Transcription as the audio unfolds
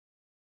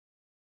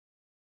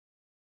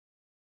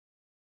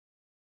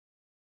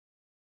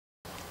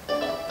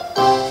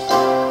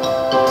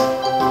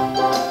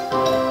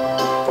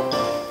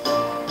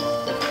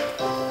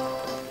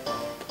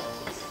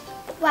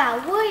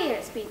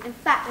In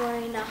fact, we're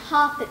only now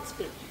half its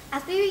speed.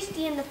 As we reach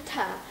the end of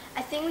term,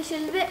 I think we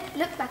should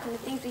look back on the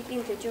things we've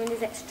been through during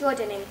these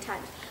extraordinary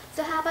times.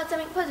 So how about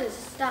something positive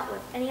to start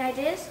with? Any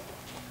ideas?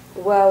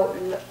 Well,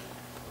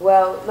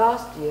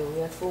 last year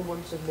we had 4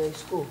 months of no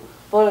school,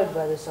 followed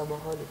by the summer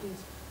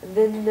holidays, and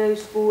then no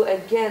school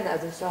again at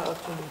the start of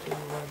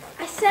 2021.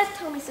 I said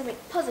told me something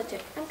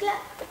positive. I'm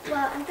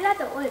glad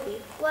that all of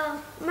you,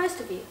 most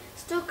of you,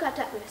 still kept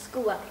up with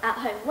schoolwork at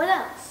home. What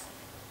else?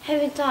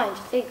 Having time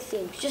to think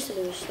seems just a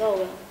little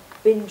slower.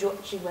 Binge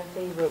watching my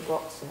favourite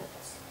box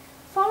sets.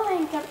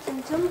 Following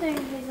Captain Tom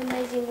doing his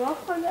amazing work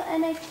for the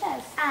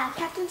NHS.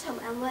 Captain Tom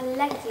and what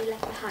legacy he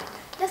left behind.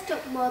 Let's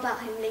talk more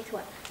about him later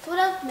on. So what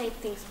else made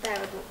things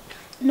bearable?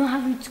 Not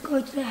having to go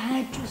to the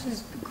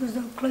hairdressers because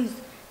they're closed.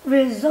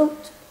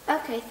 Result.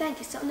 Okay, thank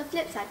you. So on the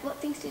flip side, what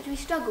things did we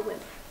struggle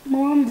with? My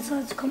mum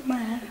decided to cut my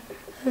hair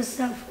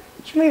herself.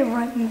 She made a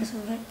right mess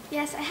of it.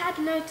 Yes, I had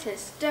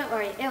noticed. Don't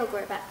worry, it'll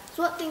grow back.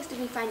 So what things did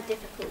we find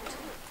difficult?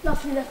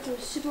 Nothing left of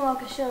the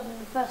supermarket shelves in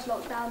the first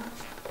lockdown.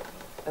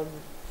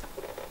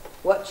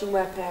 Watching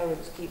my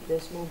parents keep their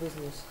small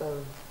business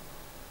going.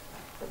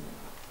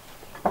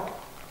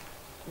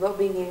 Not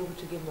being able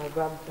to give my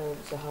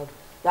grandparents a hug.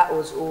 That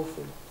was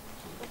awful.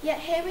 Yet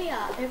here we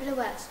are, over the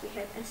worst, we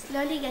hope, and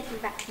slowly getting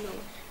back to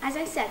normal. As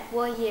I said,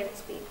 what a year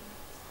it's been.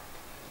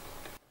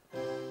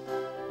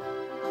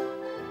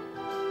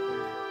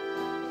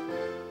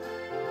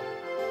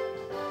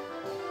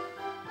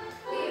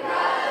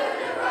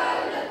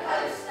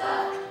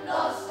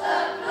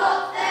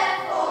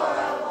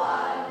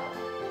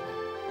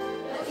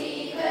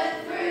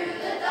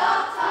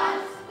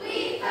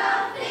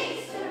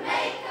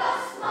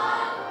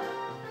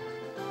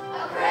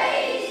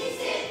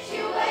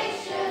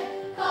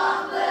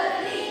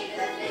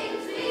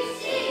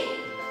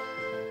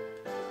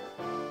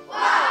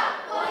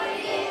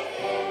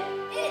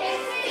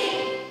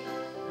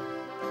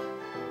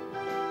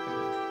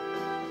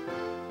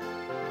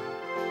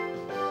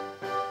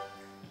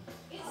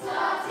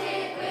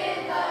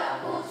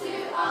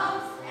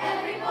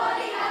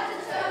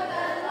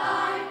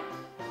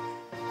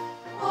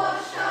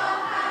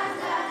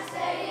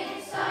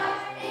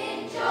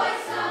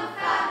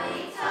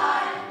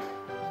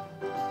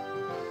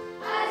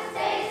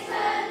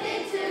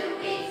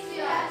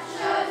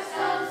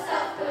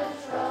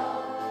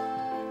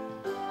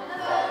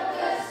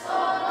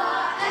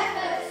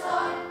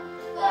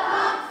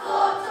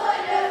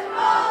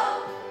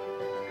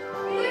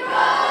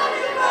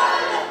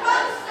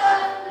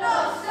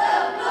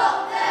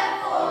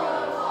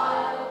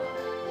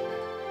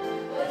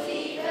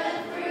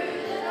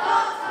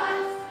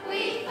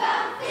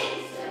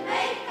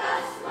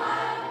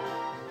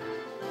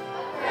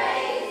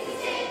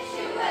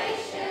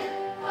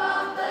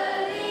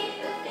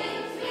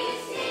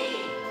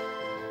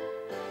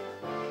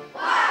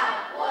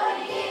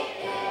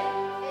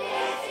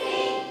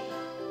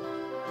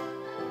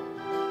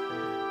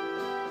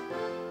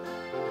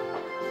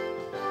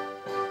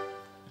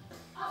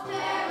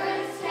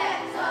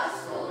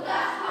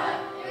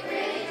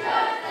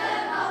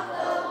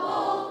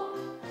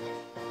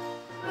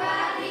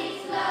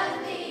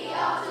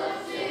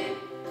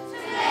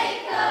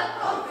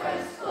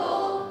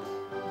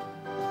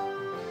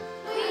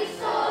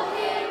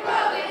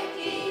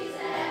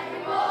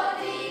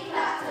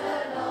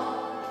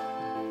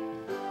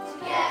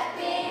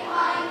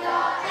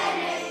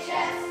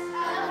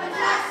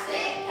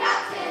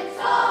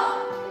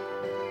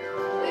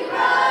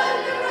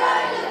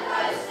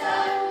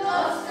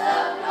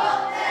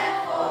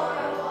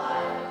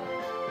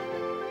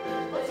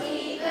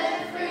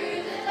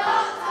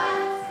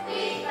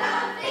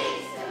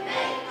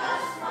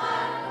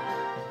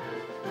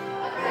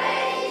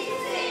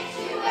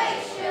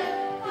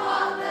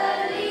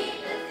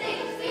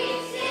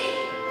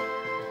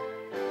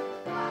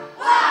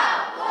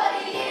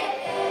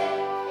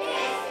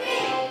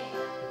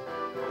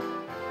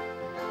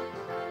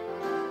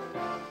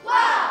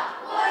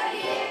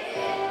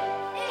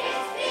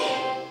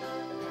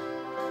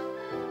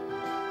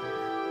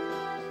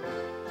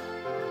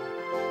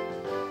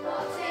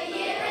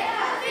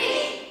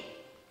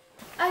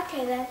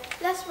 Okay then,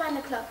 let's wind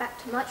the clock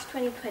back to March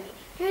 2020.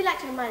 Who would like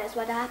to remind us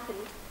what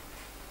happened?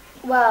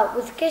 Well,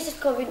 with cases of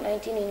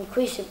COVID-19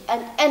 increasing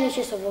and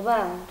NHS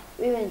overwhelmed,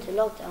 we went into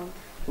lockdown.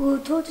 We were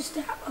told to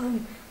stay at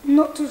home,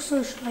 not to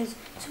socialise,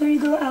 so when you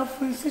go out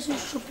for essential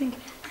shopping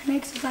and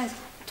exercise,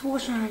 to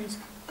wash your hands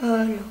a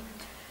lot.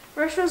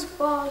 Restaurants,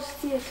 bars,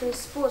 theatres,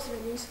 sports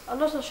venues, a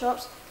lot of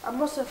shops and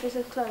most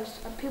offices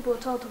closed, and people were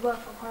told to work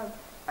from home,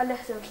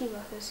 unless they were key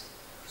workers.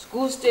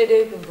 Schools stayed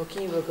open for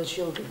key worker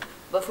children,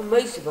 but for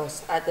most of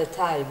us at the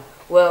time,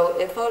 well,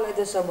 it felt like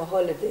the summer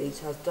holidays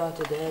had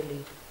started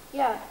early.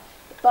 Yeah,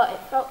 but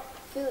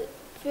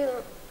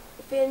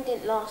feeling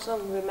didn't last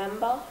long,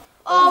 remember?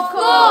 Of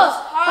course!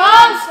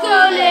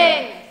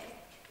 Homeschooling!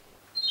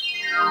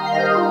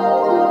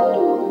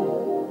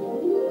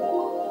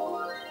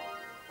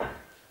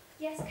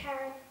 Yes,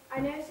 Karen. I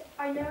know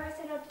I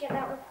said I'd get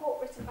that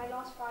report written by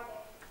last Friday.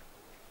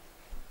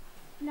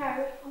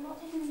 No, I'm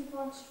not taking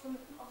advantage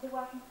of the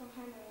working from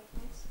home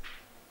arrangements.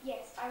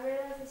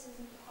 this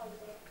isn't a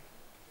holiday.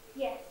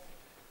 Yes,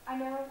 I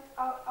know.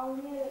 I'll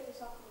know it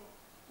this afternoon.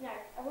 No,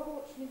 I won't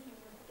watch news and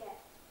forget.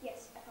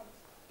 Yes, I promise.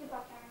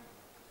 Goodbye, Karen.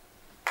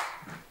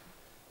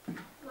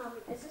 Mum,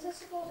 is this a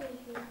subordinate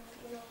thing?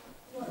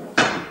 What?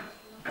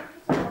 I'm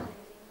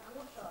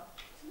not sure.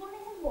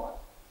 Subordinate in what?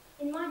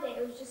 In my day,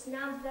 it was just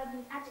nouns, verbs,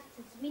 and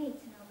adjectives we need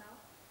to know about.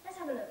 Let's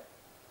have a look.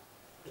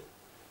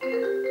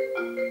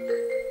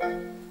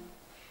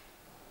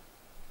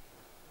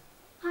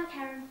 Hi,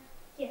 Karen.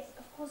 Yes,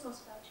 of course I'll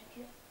spell check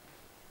it.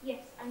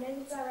 Yes, I know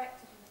the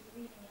director will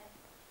be reading it.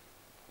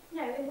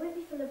 No, it won't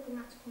be full of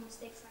grammatical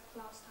mistakes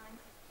like last time.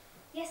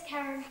 Yes,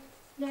 Karen.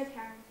 No,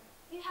 Karen.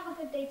 You have a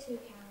good day too,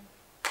 Karen.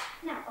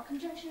 Now, are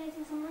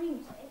conjunctionating some marine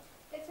mistake?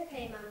 It's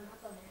okay, Mum,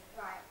 I've done it.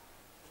 Right.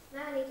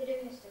 Now I need to do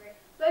history.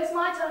 But it's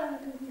my turn on the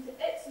computer.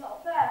 It's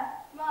not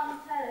fair.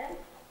 Mum, tell him.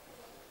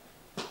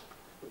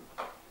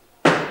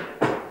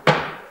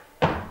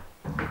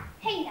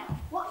 Hey now,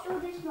 watch all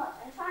this noise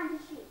and try and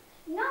sleep.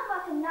 You're not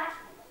working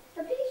nicely,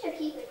 so please should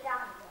keep it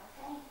down a bit,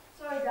 okay?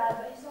 Sorry,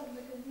 Dad, but he's not on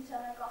the computer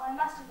and I got my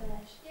maths to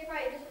finish. Yeah,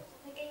 right, it doesn't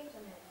play games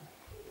on it.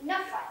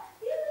 Enough right.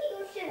 You eat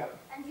your cereal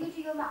and you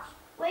do your maths.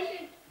 Where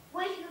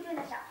should you do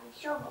this actually?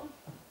 Show me.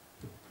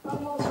 I'm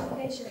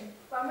multiplication,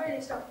 but I'm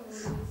really stuck on all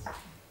these.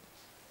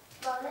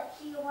 Well, let's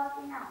see your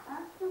working out,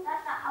 huh?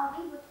 That's not how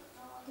we would do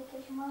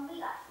multiplication when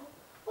we actually.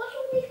 What's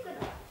all these good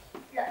ones?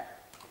 Look,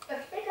 if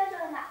stickers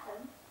are an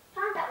atom,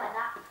 times that by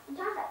that, and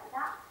times that by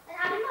that, and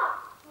add them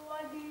up.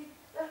 Why do you...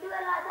 Let's do it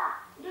like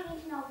that. You don't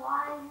need to know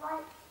why,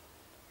 right?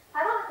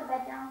 I got the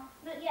bed down.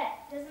 But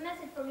yeah, there's a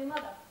message from your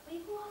mother.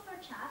 Will you call her for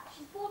a chat?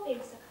 She's bored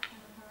being stuck at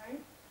home on her own.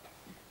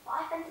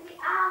 But I spent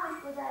 3 hours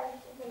with her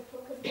yesterday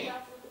talking to her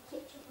through the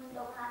kitchen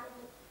window when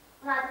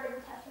I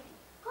didn't touch her.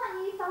 Can't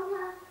you phone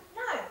her?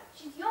 No,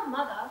 she's your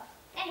mother.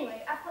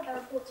 Anyway, I've got the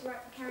report to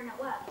write for Karen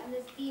at work, and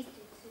there's these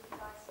two to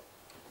supervise.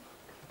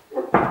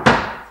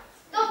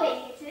 Stop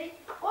it, you two.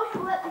 What's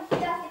your work that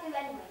you have to do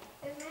anyway?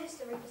 There's an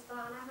history to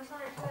start and I have a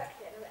science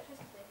worksheet and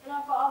electricity. And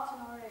I've got art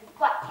in already.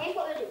 Right, here's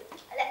what we'll do.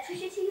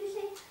 Electricity, you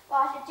see?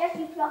 Well, I suggest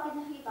you plug in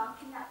the heat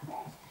function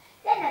upstairs.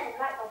 Then there's a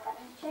light bulb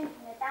button to change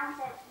from the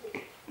downstairs to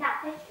the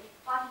now, history.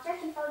 Well, I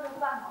suggest you follow the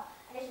grandma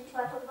and listen to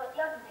her talk about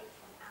the other days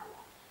for an hour.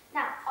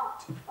 Now,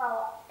 art.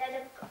 Well,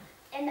 there's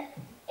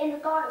in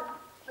the garden,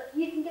 but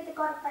you can get the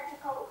garden fence a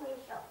cold clear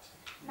shot.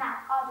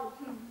 Now, I'll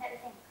do, let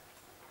me think.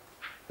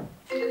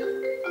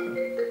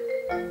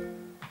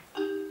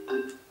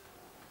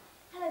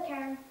 Hello,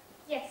 Karen.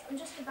 Yes, I'm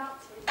just about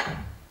to.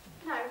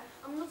 No,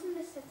 I'm not in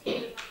this city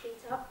with my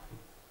feet up.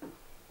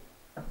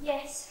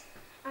 Yes,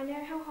 I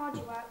know how hard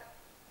you work.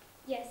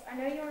 Yes, I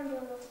know you're under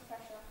a lot of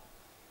pressure.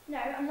 No,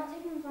 I'm not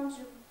taking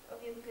advantage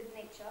of your good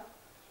nature.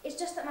 It's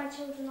just that my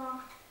children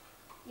are...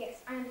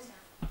 Yes, I understand.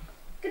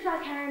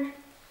 Goodbye, Karen.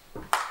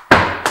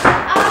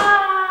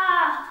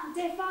 Ah!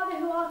 Dear Father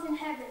who art in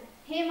heaven,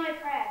 hear my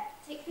prayer.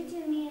 Take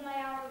pity on me in my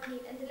hour of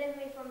need and deliver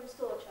me from this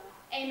torture.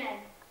 Amen.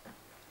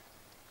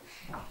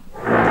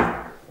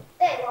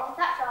 There you are,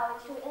 that's how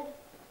it's treated.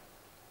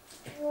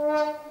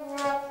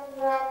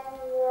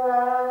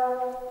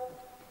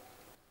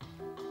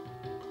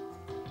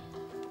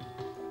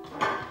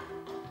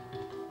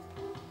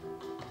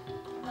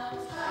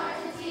 Mum's trying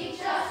to teach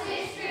us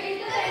history,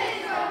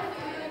 there's wrong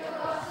food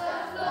across the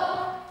floor.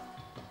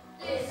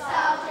 This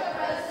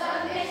algebra's a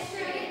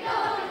mystery, no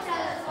one can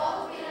tell us what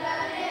we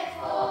learn it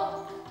for.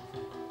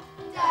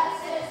 Dad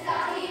says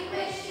that he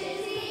wishes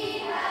he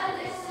had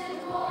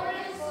listened more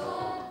in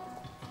school.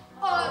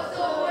 I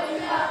thought when you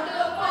have the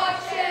white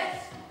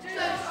chest,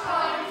 just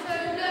trying to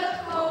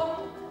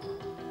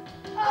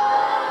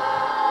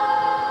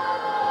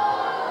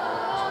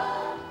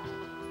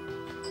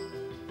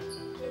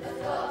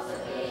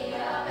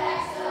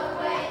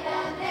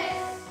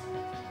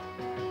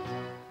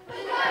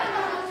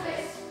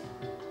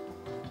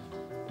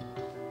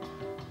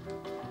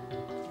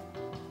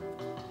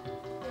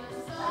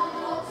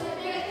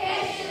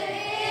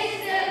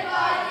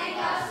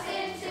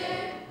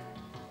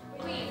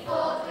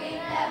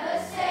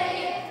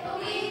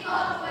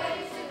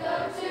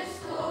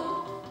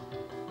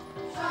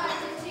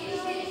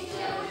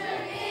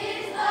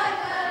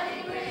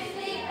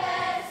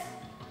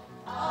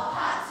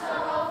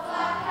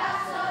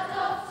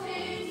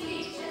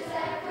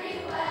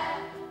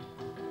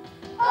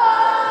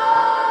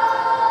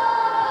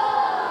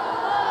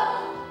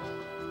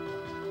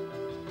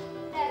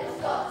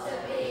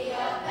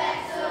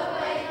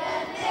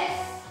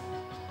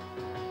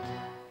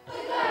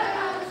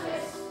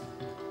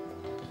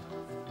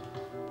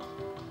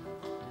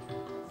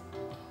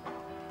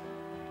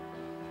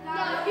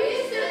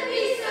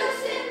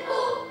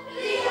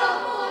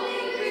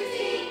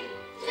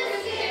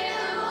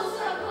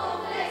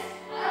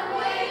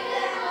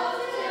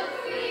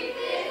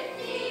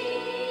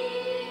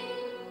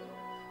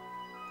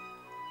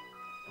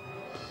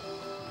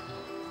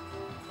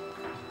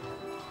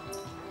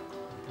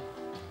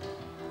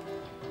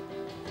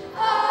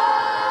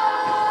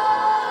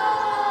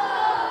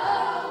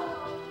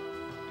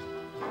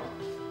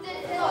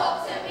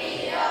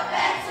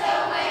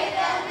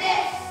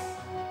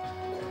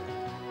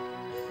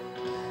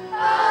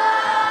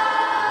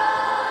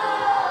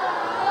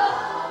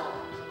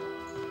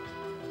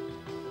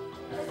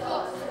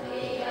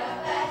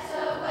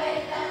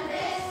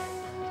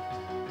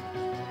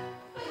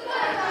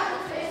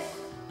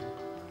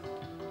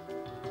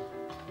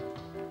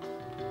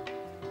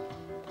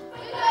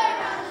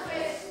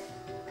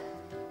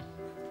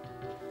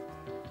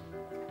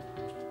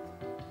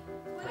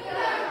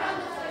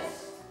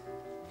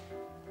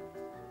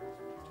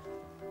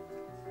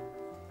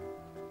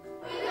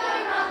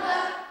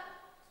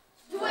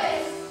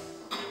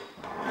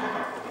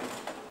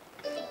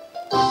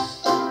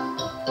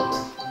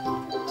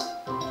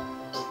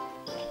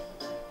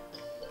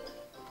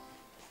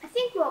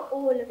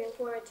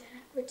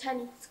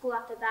returning to school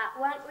after that,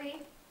 weren't we?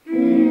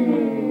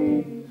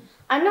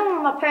 I know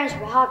what my parents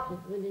were happy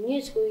when the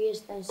new school year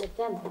started in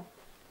September.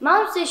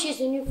 Mom says she's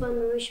a new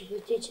formation for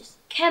teachers.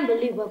 Can't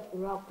believe what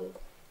we're up with.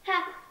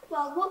 Ha!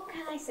 Well, what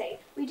can I say?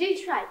 We do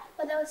try,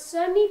 but there were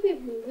so many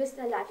people who risked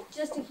their lives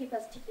just to keep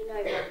us ticking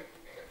over.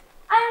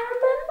 I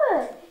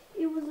remember.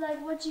 It was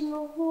like watching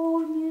a whole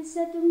new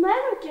set of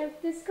mirror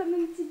characters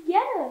coming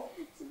together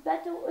to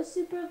battle a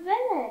super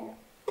villain.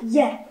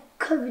 Yeah,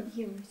 COVID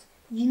heroes.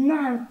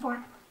 Unite and fight.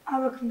 I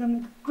reckon they'll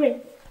make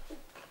great.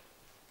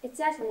 It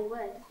certainly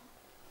would.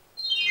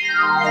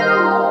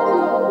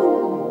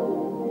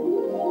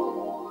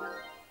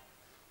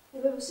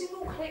 With a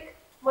single click,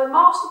 my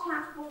master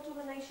plan for world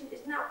domination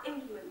is now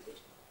implemented.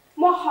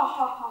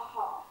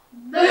 Mwahahaha.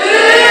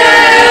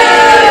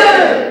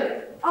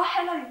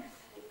 Hello,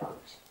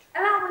 folks.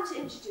 Allow me to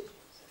introduce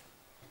myself.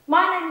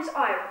 My name is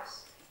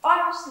Iris.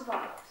 Iris the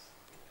virus.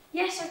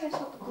 Yes, I guess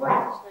not the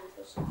greatest name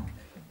for a song.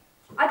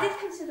 I did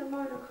consider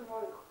Mona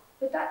Corona,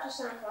 but that just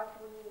sounds like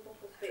a new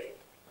bottle of beer.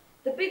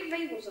 The big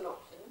V was an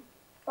option,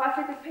 but I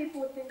figured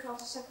people would think I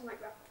was a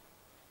second-rate rapper.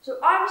 So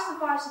Iris the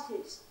virus it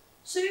is.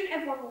 Soon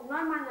everyone will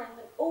know my name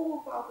and all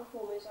will bow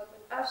before me as I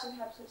bring Earth's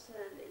inhabitants to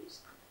their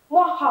knees.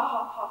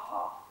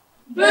 Mwahahaha.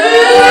 Boo!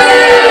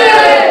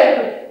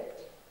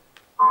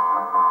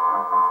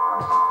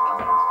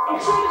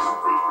 Intruders of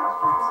prefab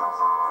fences,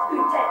 who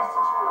dares to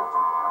challenge me?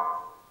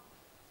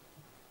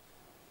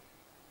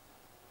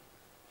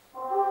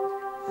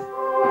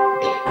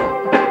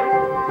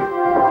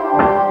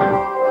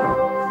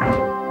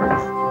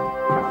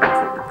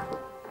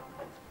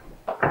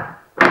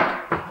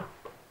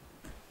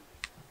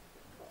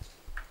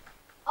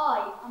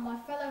 I and my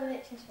fellow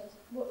NHS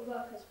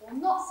workers will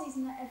not cease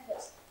in their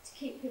efforts to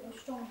keep people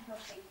strong and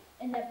healthy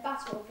in their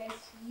battle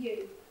against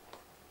you.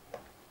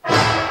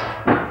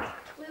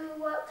 We will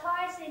work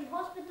tirelessly in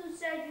hospitals,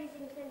 surgeries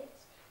and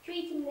clinics,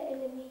 treating the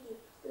ill and needy.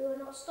 We will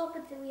not stop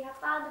until we have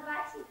found a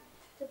vaccine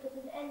to put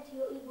an end to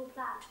your evil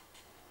plan.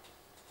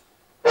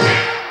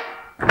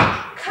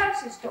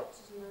 Curses,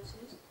 doctors and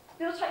nurses.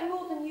 It will take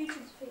more than you to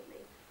defeat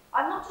me.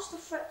 I'm not just a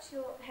threat to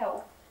your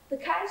health. The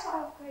chaos I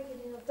have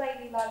created in your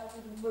daily life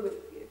will ruin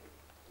you.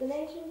 The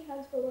nation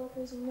transport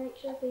workers will make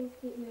sure things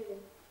keep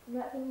moving. And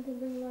that thing can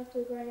bring life to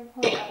a growing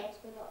whole hours,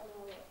 but not in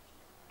our way.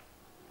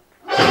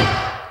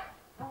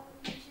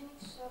 Continue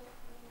to serve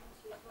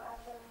communities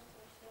whatever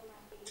else there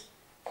might be,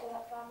 so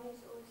that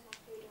families always have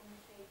food on the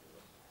table.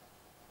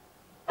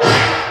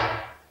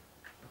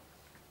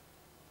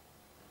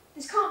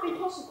 This can't be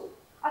possible.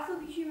 I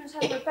thought you humans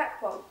had no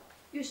backbone.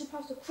 You're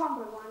supposed to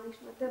crumble when I unleash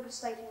my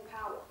devastating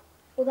power.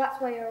 Well, that's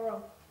why you're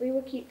wrong. We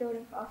will keep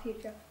building for our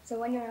future, so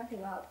when you're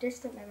nothing but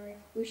distant memory,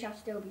 we shall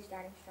still be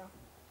standing strong.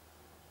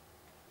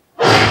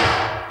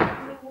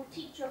 We will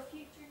teach our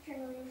future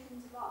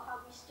generations about how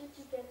we stood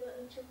together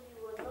until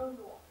we were no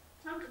more.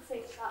 Time to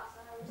face that,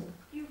 Cyrus.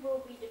 You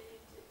will be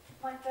defeated.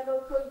 My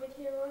fellow COVID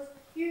heroes,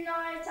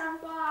 unite and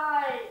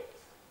fight!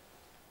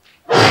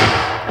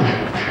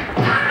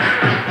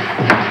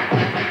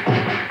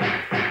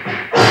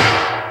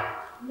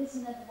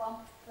 Listen everyone,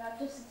 we are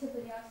just the tip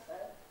of the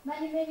iceberg.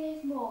 Many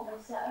millions more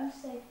risk their own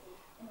safety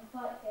in the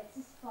fight against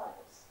this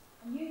virus.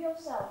 And you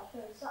yourselves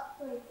show such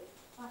bravery,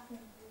 battling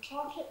through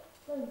hardship,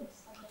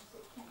 loneliness and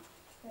drastic change.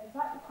 So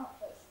invite the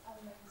comforts and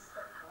remain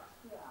steadfast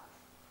throughout.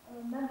 And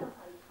remember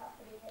how you fight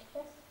for the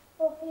NHS,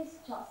 for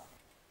his trust.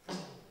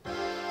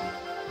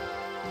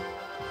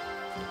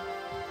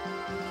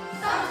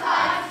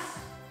 Sometimes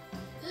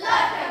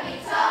life can be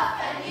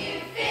tough and you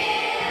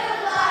feel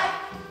like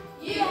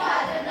you've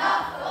had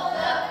enough of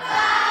the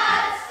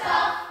bad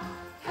stuff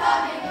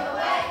coming your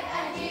way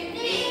and you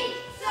need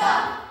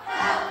some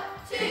help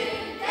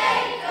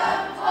today.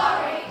 Don't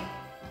worry,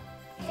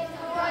 it's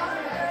not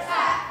under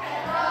attack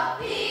and there are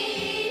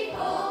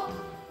people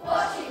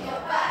watching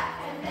your back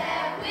and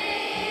they're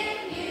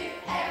with you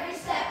every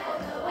step of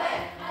the way.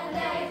 And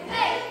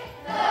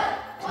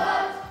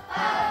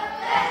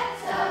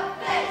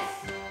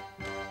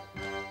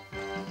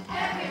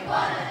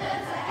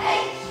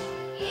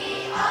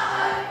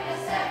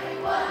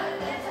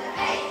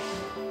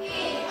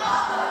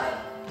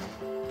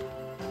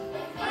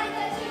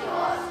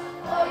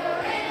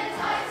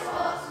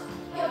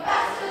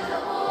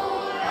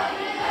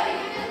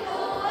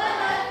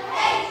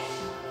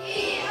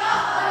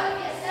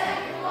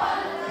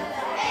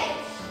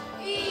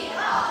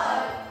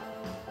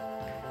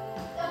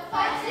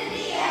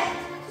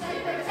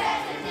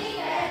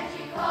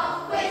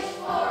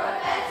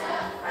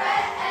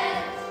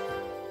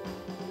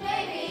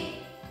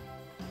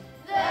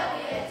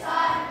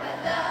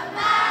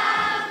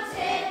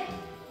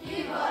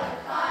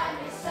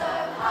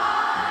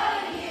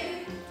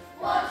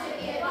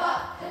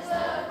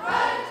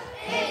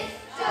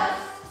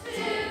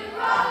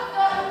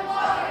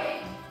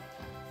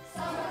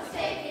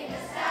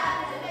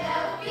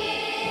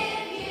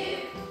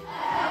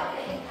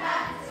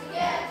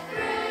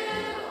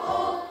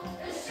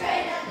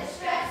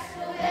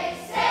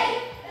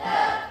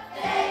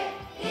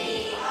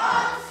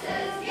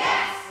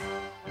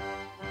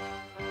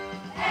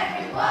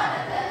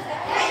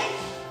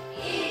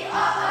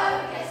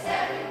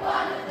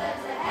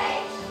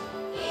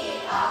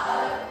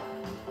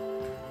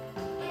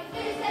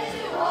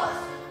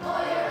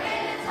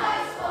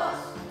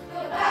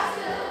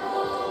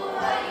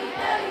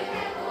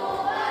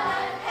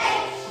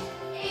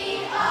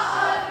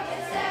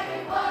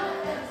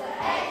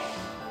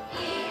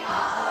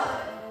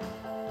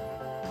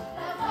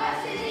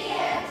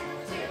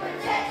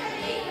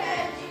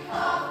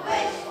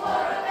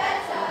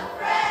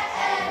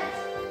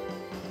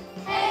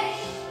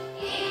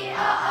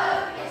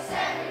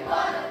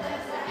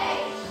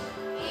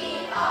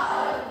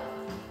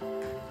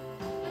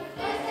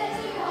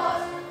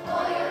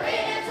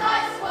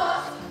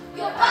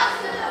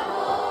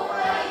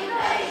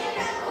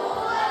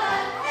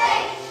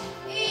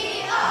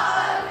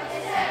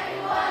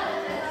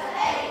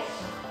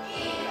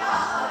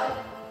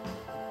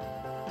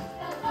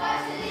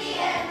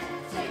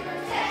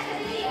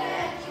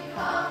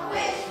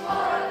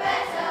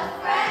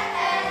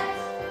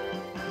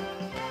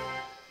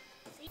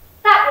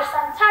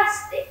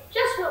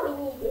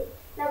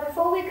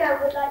I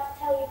would like to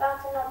tell you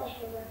about another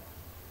hero.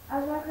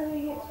 As my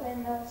colleague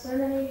explained, there are so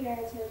many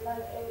heroes who have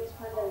lived during this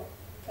pandemic,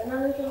 but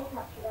none of them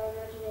captured our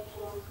imaginations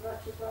as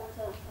much as one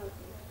such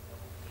person.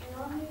 In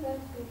our new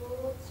event in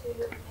World War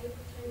II,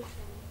 April 2020,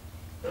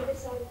 he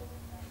decided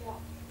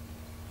that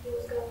he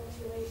was going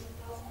to raise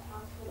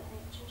 £1,000 for the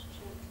NHS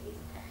charities,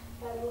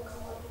 but will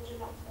come up with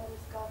an act on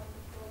his garden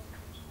before the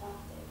country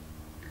birthday.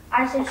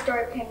 As his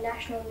story became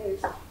national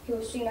news, he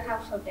was soon a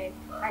household name,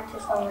 and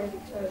his family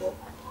was notable.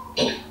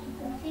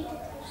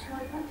 Completed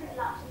touched 100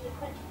 laps in the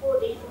 24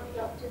 days on the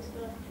Doctor's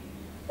birthday.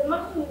 The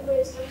money we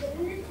raised went a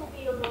little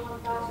beyond the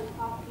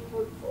 £1,000 he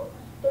hoped for.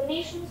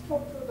 Donations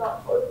totaled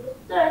up over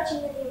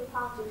 £30 million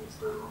in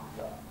this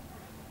movement.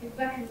 In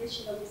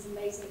recognition of his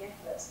amazing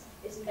efforts,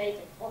 is made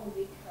an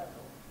honorary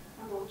colonel,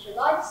 and on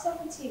July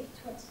 17,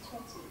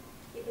 2020,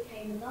 he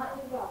became a Knight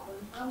of the Realm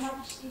when Her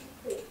Majesty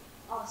the Queen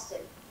asked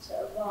him to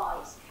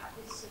arise at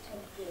this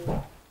certain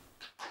ball.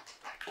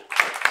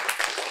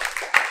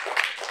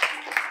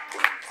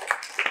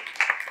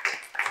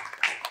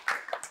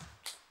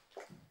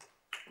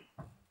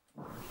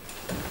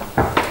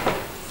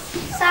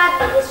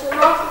 Sadly, this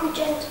remarkable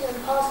gentleman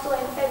passed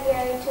away in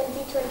February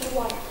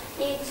 2021.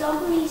 The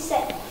example he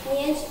set and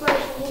the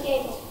inspiration he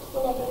gave us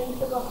will never be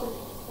forgotten.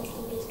 Rest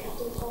in peace,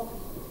 Captain Tom.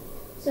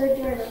 So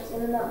join us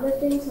in an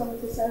uplifting song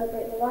to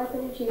celebrate the life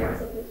and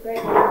achievements of this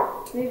great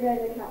man. Move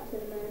over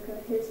Captain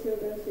America, here's to a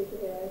real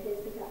superhero,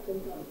 here's the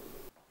Captain Tom.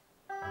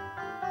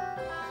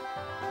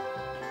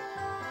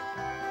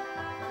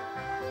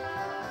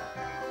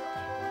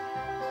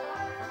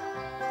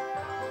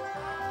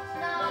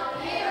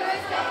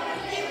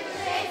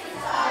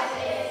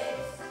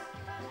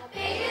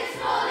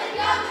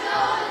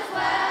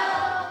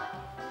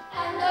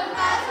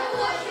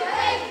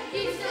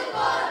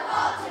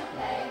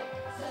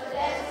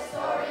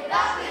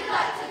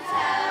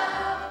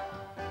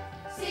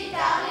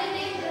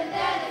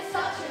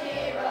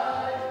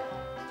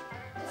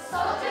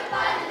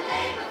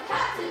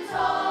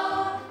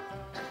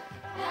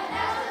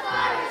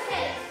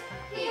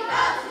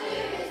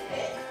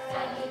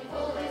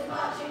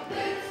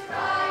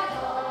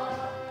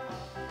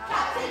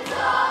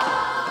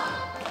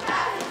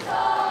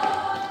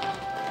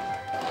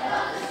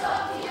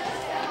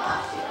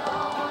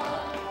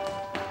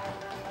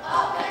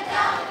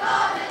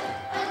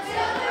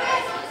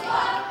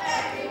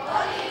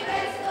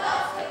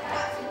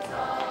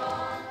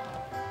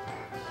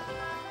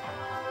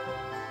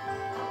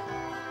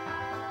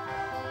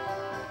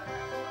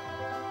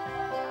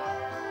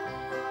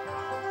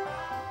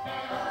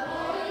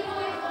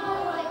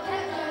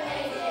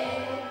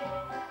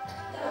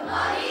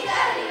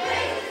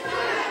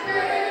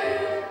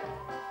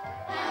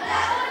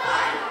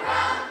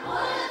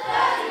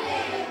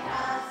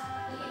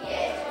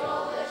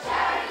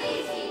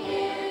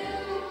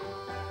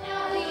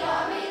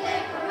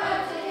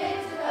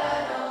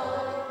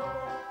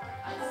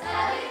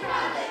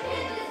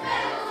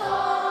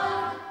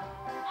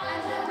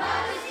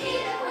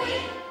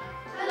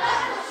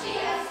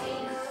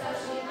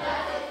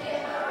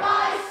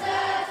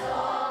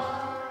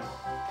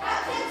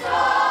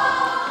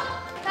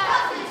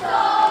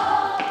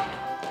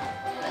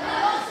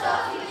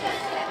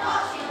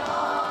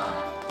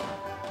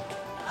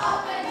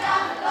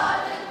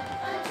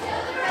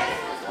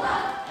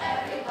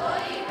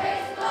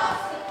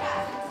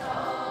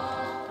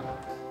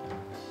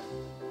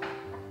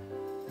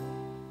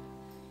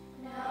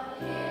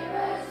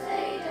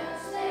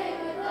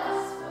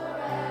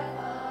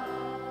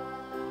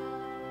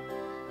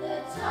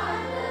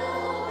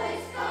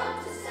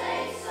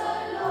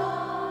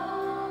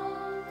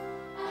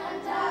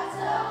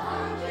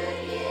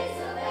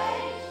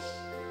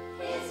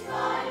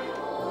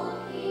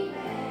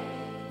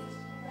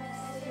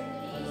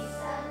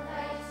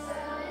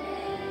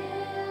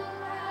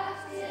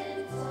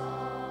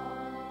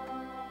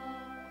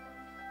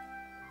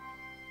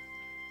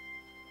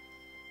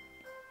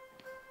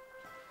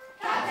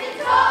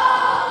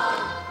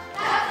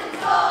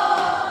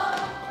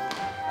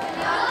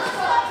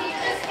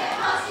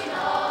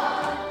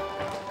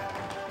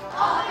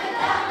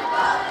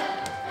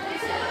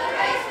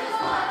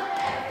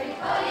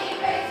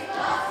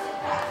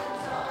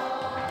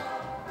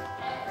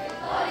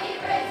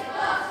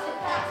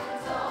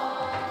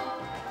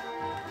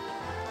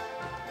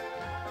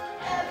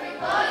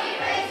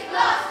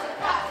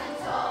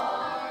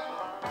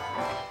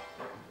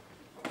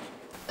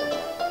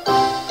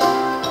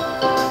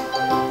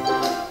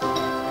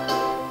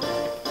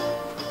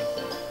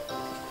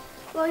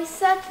 Well, we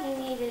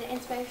certainly needed an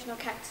inspirational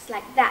cactus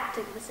like that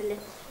to give us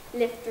a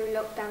lift through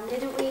lockdown,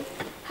 didn't we?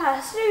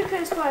 Snooker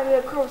inspired me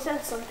a common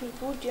sense on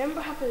people. Do you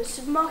remember what happened at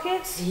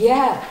supermarkets?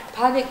 Yeah,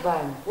 panic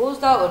buying. What was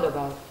that all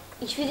about?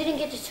 If we didn't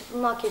get to the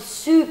supermarket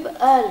super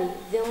early,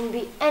 there wouldn't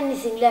be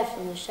anything left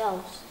on the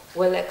shelves.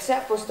 Well,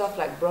 except for stuff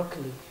like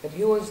broccoli. And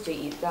who wants to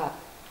eat that?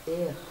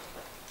 Ugh.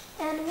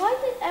 And why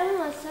did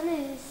everyone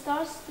suddenly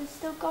start to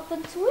stock up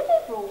on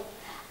toilet roll?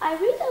 I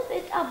read a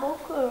bit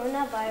about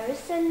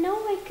coronavirus and no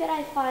way could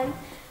I find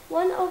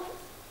one of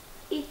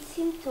its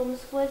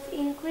symptoms was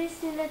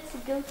increasing to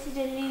go to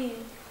the loo.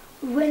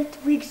 We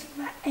went weeks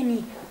without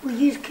any. We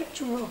used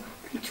ketchup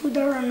until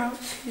they ran out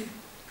too.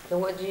 Then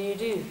what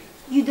do?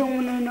 You don't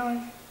want to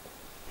know.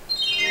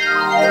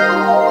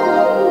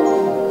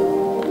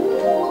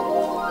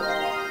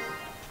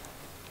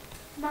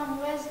 Mum,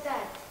 where's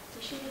Dad?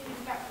 He should have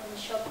been back from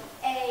the shop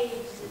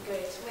ages ago.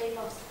 It's way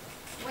past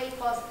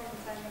dinner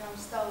time and I'm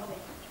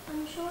starving.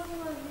 I'm sure he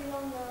won't be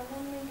long now,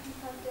 then we can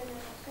have dinner.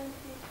 It's going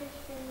to be fish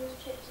fingers,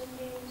 chips and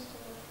beans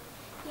tonight.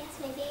 Yes,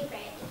 my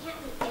favourite. You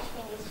can't eat fish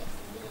fingers, chips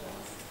and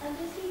beans. And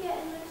does he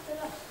get an extra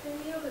lot of cream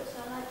yogurt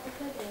so I like the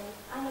pudding?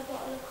 And a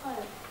bottle of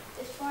Coke.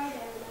 It's Friday,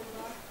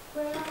 remember?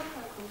 We're allowed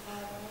Coke on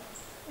Friday.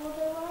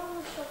 Although I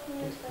on the shopping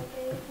list I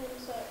gave him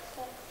so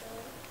expected.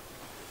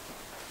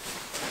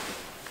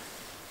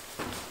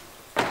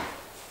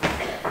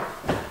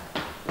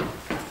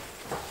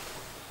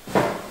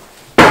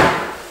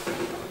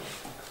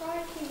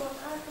 Crikey, what on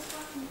earth has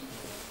happened to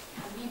you?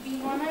 Have you been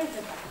run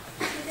over by?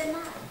 You've been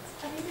mad.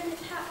 Have you been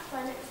attacked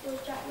by next door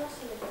Jack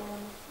Russell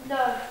again?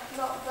 No,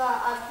 not that.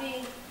 I've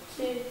been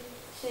to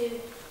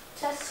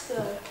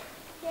Tesco.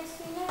 Yes,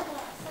 we know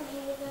that.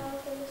 Something with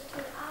the list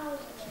 2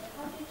 hours ago.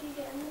 How did you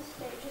get in this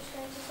state just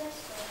going to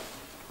Tesco?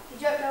 You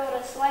don't know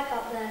what it's like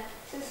up there.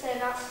 Since they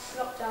announced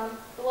this lockdown,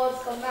 the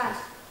world's gone mad.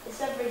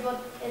 It's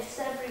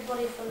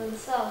everybody for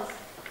themselves.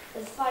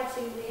 It's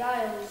fighting the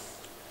aisles.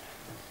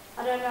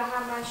 I don't know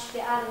how I managed to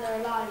get out of there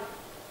alive.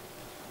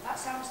 That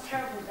sounds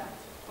terrible, Dad.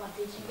 What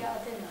did you get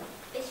at dinner?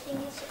 Fish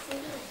fingers, chips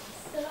and beans.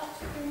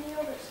 Deluxe cream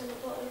yogurts and a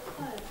bottle of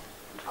Coke.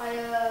 I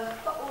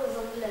got what was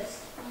on the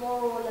list, more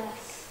or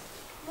less.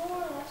 More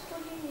or less,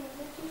 what do you mean?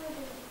 What do you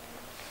order?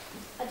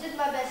 I did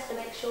my best to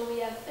make sure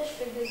we have fish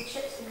fingers,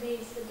 chips and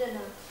beans for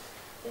dinner,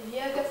 with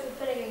yogurt for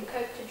pudding and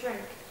Coke to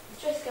drink. It's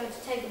just going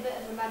to take a bit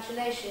of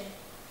imagination.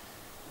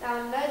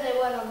 Now I know they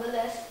weren't on the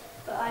list,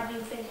 but I've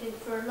been thinking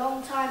for a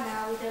long time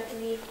now we don't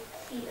really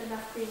eat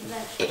enough green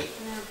veg.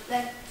 And there are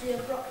plenty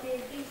of broccoli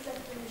and beef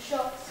left in the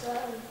shop, so...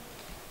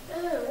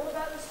 Oh, what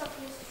about the stuff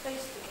you're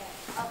supposed to get?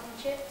 Oven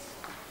chips?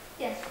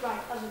 Yes,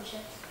 right, oven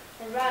chips.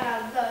 They ran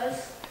out of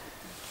those,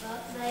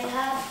 but they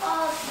have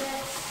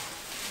parsnips.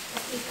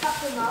 If we cut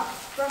them up,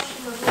 brush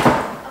them with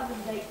water, oven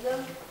bake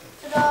them,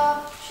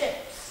 ta-da,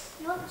 chips.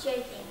 You're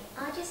joking.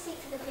 I'll just stick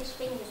to the fish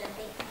fingers and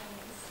baked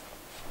beans.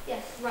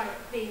 Yes, right,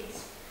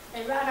 beans.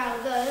 They ran out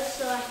of those,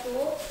 so I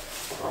thought,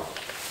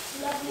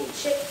 lovely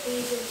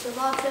chickpeas and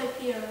tomato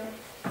puree.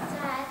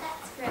 Dad,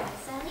 that's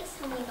gross. At least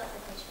tell me about the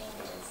fish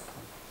fingers.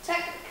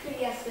 Technically,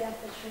 yes, we have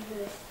fish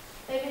fingers.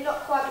 Maybe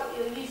not quite what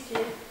you're used to,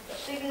 but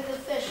fingers of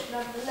fish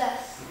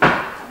nonetheless.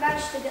 I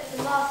managed to get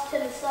the last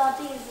tin of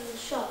sardines in the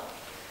shop.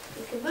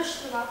 We can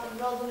mush them up and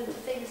roll them into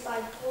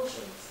finger-sized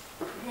portions.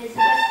 And here's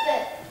the best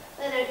bit.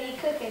 They don't need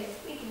cooking.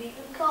 We can eat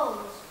them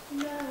cold.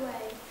 No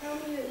way. Tell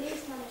me you at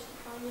least managed to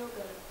find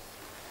yogurts.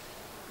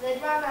 They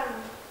ran out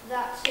of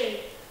that too,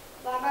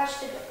 but I managed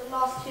to get the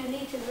last 2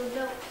 litres of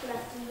milk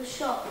left in the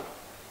shop.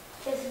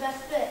 Here's the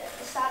best bit,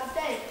 it's out of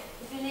date.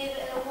 If you leave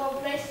it in a warm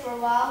place for a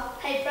while,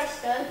 hey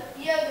presto,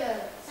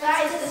 yogurt.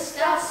 That is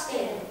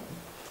disgusting.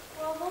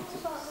 Well, what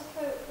about the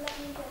Coke? Let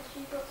me guess,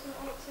 you got some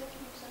oxo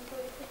juice and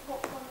thought you could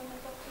pop one in a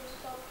bottle of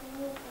sparkling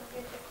water and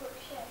give it a quick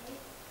shake.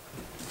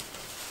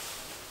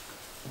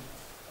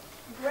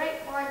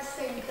 Great minds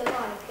think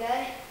alike,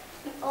 eh?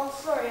 Oh,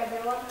 sorry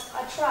everyone,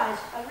 I tried,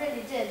 I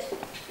really did.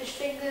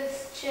 Fish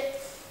fingers,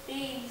 chips,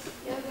 beans,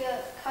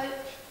 yogurt,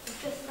 Coke, there's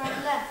just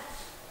none left.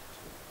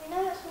 We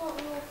know it's not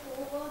your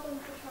fault. Well done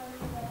for trying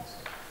your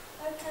best.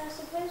 Okay, I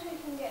suppose we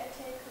can get a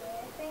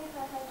takeaway. I think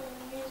I heard in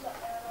the news that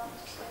they're allowed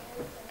to stay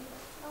open.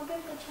 I'll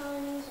give the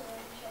Chinese a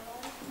ring, shall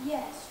I?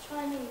 Yes,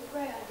 Chinese,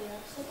 great idea.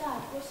 So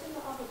Dad, what's in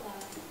the other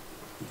bag?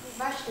 We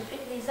managed to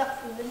pick these up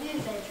from the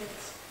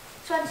newsagents.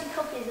 20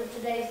 copies of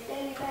today's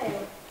Daily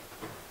Mail.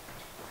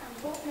 And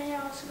what may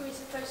I ask are we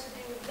supposed to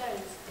do with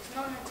those? It's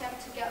not an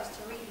attempt to get us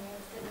to read more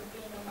instead of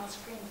being on our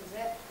screens, is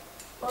it?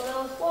 Well, there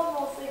was one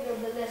more thing on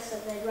the list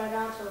that they ran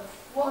out of.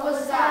 What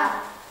was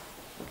that?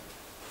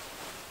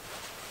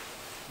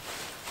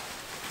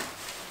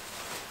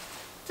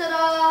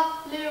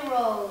 Ta-da! Loo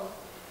roll.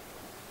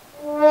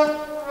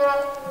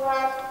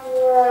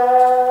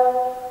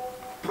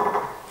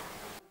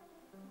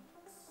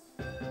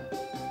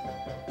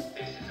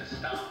 This is a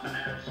staff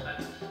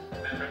announcement.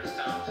 Remember it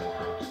starts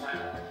tomorrow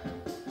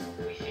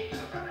 12. We seem to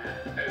have run out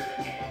of food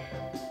again.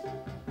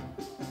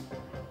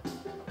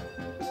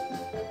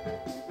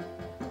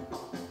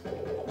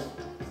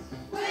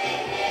 We're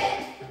here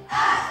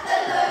at the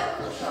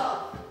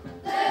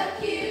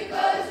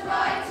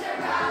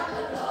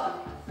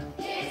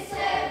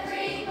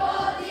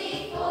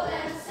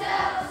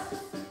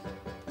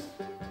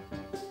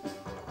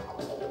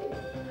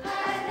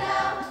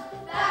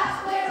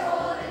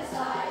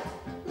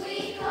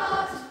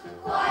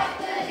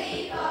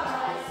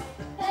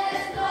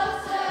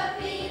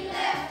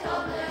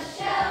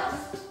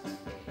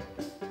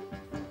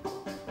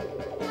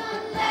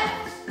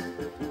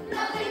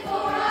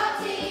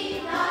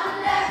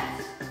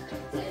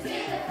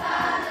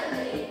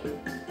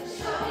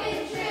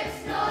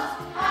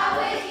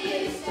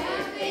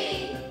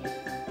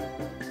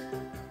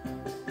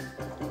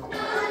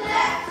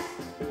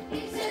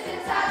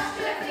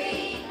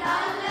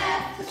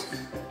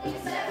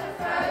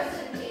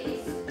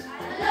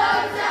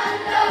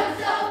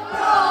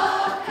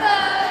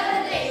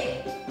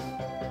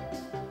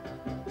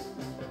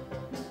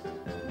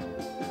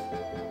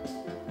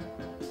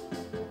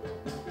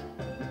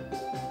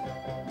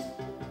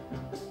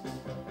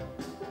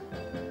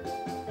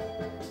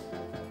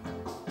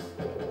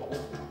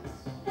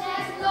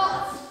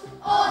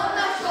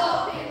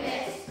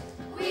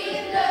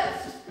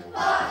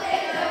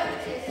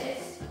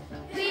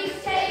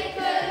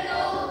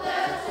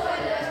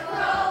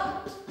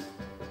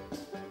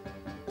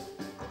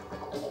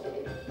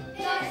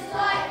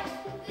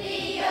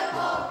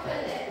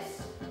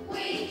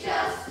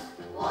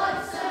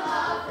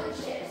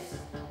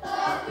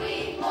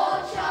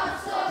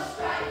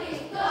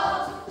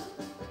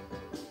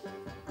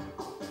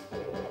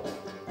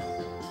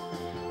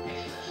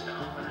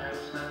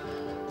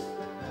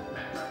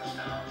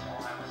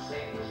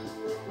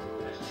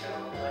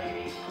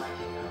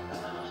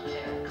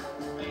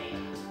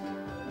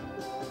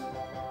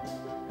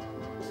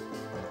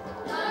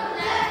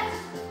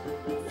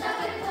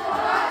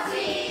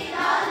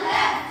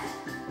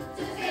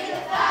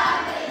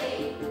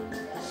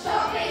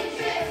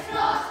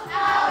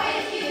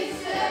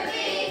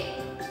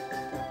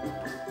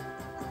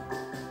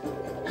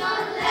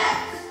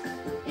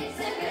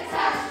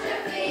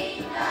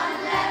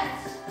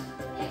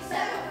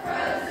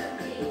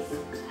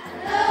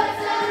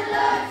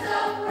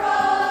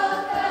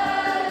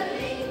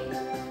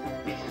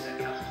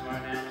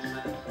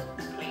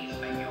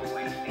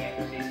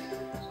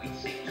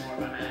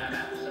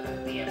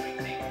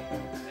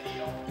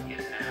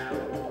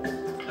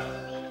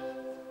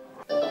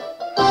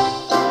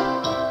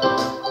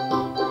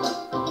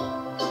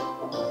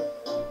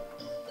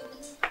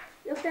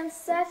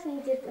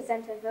needed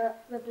presenter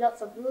with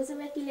lots of rules and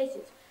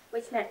regulations,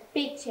 which meant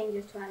big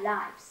changes to our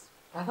lives.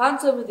 I found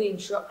some of the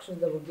instructions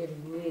that were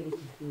getting really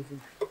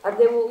confusing, and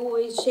they were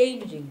always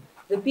changing.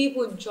 The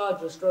people in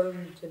charge were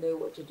struggling to know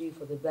what to do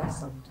for the best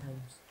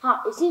sometimes.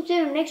 It seems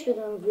they're an expert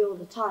on review all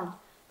the time.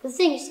 The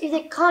thing is, if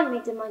they can't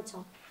make their minds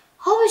up,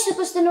 how are we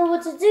supposed to know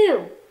what to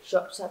do?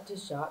 Shops had to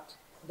shut,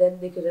 then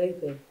they could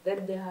open,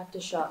 then they had to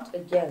shut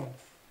again.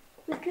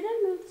 We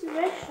couldn't move to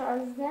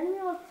restaurants, then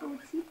we were told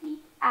to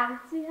eat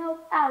out to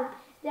help out.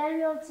 Then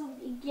we were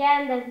told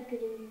again that we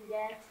couldn't do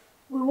that.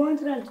 We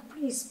wanted her to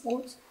play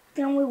sports,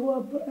 then we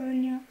were put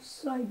on the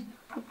outside.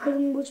 I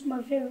couldn't watch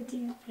my favourite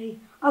team play.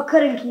 I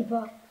couldn't keep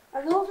up.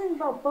 And the whole thing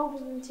about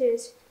bubbles and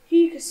tears, who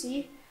you could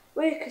see,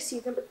 where you could see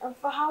them, and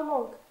for how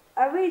long.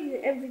 I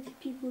really envy the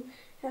people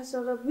who have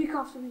done that week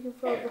after week in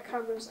front of the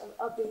cameras and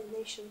update the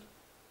nation.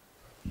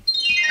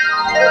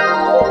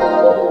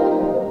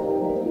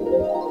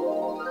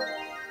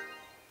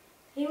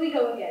 Here we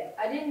go again.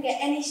 I didn't get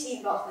any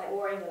sleep last night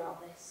worrying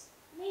about this.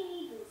 Me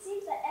neither. It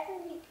seems like every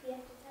week we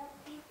have to tell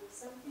people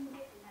something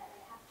different that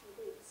they have to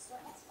do. It's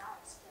starting to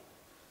explain.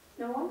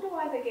 No wonder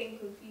why they're getting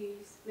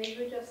confused. Maybe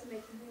we're just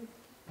making things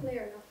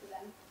clear enough for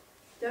them.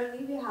 Don't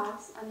leave your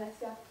house unless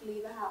you have to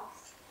leave a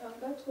house. Don't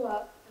go to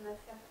work unless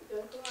you have to go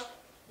to work.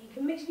 You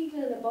can mix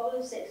people in a bubble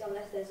of six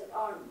unless there's an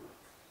army.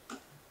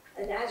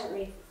 And it hasn't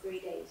rained for 3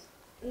 days.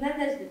 And then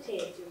there's the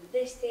tiers. You're in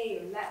this tier,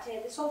 you're in that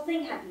tier. This whole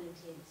thing had me in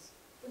tiers.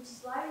 Which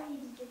is why we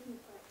need a different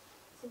break.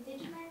 So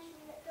did you manage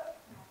to get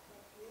Dr. Matt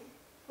for you?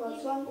 Well,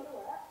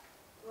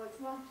 it's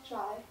one to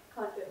try.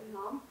 Can't do it with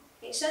harm.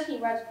 It's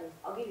certainly radical,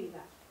 I'll give you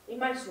that. We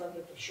might as well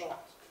give it a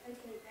shot.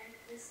 Okay then,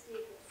 let's do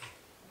this.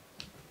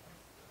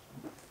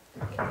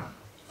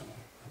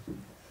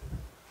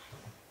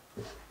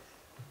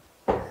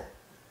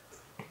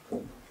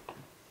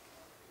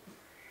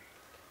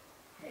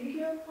 Thank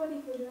you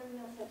everybody for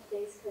joining us at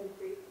today's code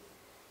briefing.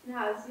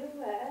 Now, as you're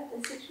aware,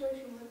 the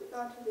situation with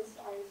regard to this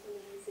virus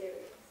remains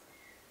serious.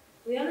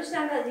 We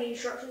understand that the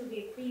instructions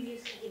we have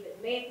previously given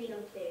may have been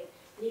unclear,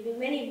 leaving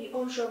many of you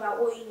unsure about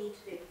what you need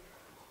to do.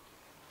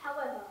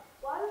 However,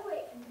 while we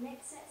wait for the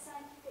next set of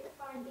scientific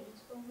findings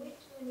from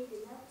which we need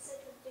another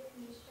set of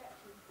different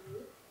instructions for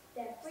you,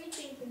 there are 3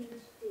 things we need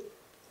to do.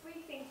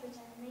 3 things which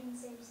have remained the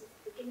same since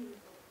the beginning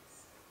of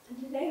this. And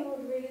today I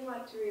would really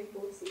like to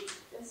reinforce these,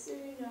 just so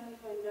you know you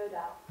have no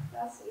doubt.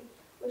 Firstly,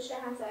 wash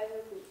your hands at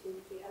every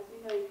opportunity, as we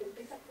know you can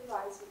pick up the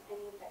virus from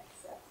any infected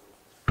surfaces.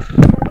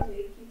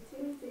 Secondly, keep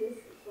 2 meters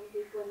distance from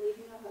people when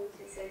leaving your homes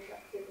for safe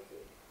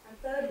activity. And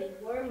thirdly,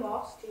 wear a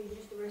mask to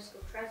reduce the risk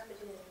of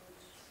transmitting and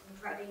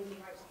contracting the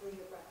virus through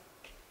your breath.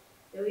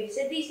 Now, we've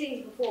said these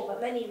things before,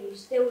 but many of you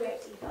still don't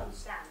seem to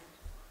understand.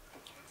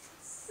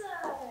 So,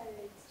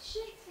 to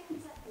shake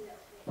things up a little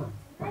bit, to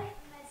make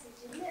the message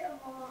a little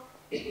more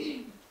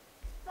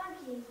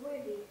funky and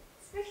groovy,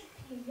 especially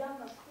for you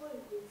younger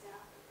colleagues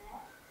out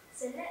there.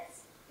 So let's,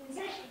 in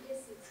social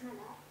distance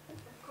manner,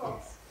 of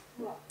course,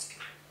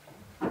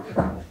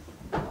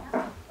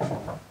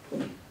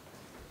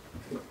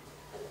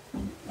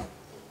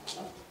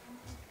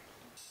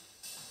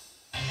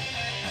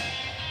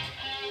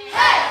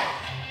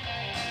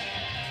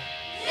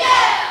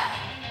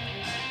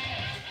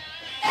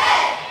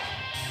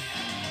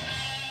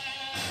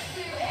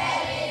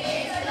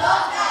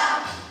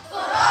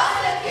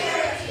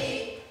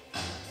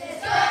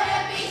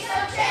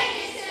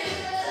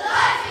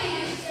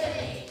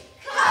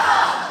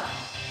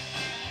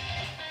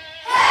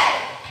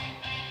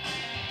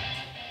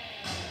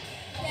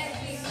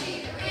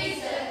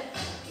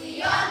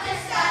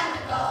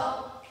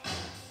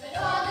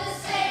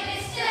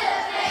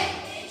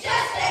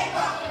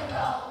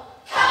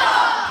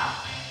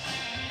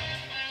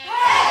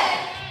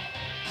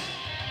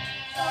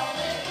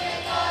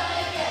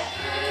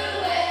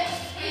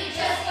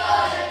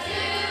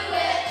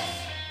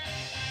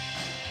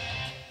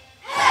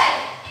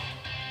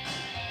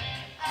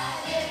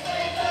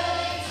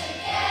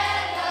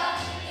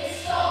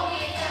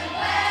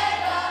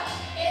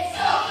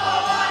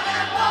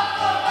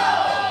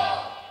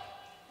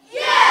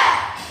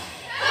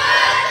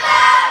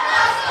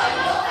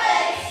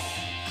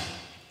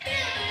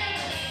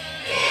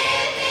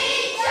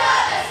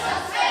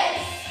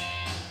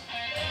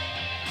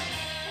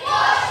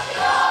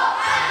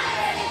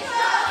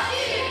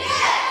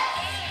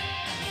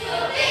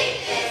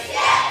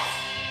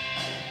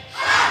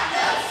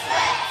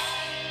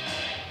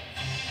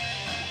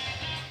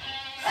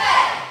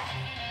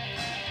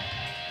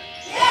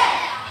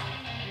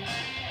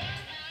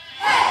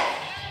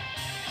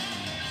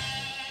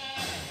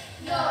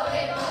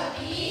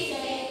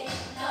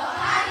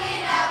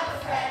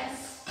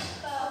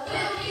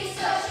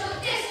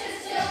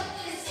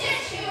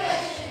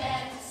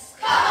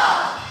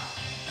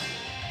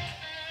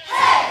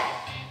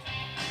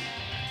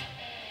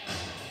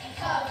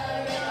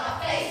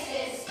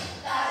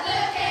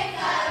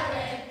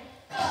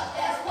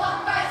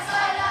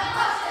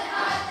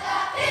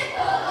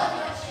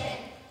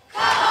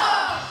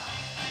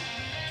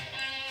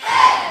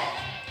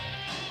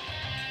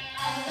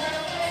 And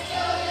little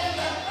children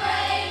are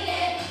praying.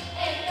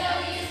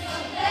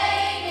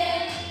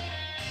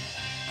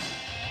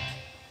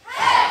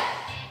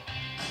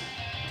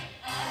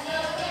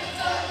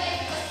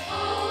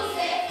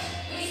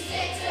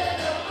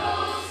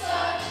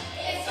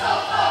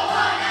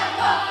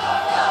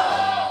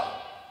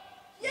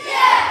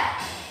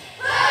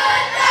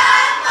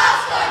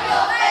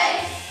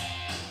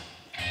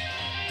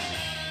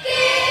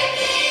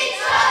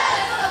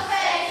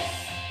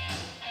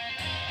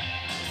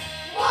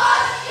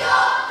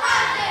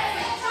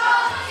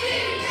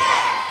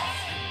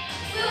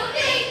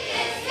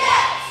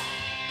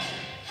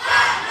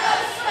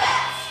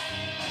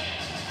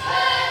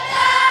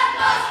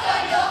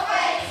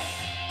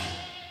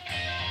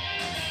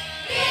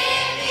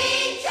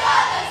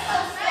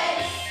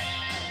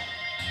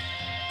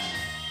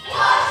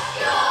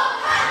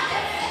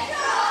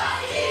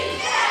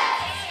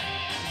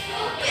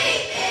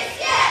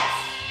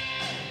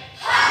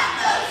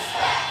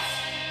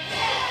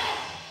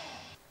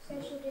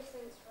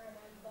 distance,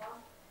 remember?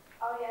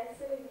 Oh yeah,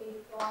 silly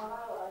me. Well,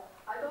 my word.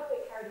 I got a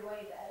bit carried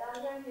away there. That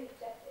was only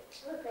pathetic.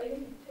 Look, they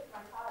even took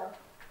my tile.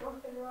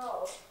 Rock and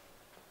roll.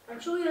 I'm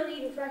sure you'll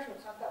need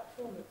refreshments after that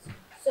performance.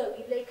 So,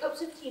 we've laid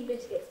cups of tea and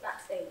biscuits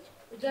backstage.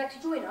 Would you like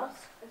to join us?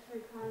 That's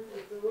very kind of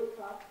you,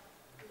 Walter.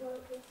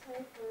 Won't be so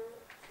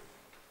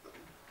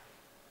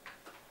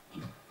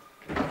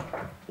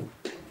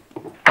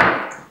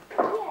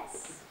Yes.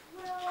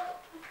 Well,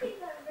 I think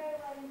that went very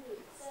well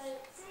indeed. So,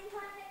 same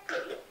time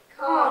next week.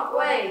 Can't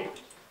wait.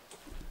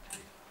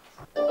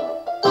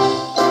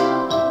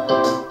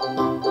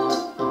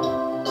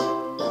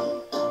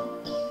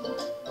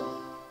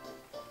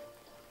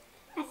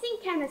 I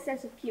think having a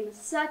sense of humour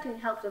certainly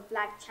helps with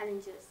life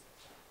challenges.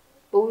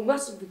 But we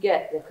mustn't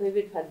forget the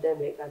COVID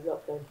pandemic and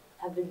lockdown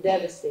have been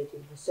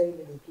devastating for so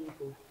many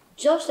people.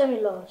 Jobs have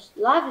been lost,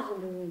 life is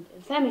in the ruined,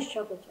 and family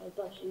struggles with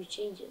budgetary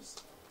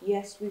changes.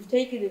 Yes, we've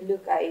taken a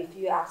look at a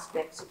few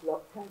aspects of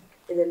lockdown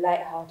in a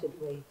light-hearted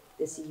way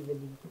this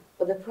evening.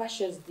 But the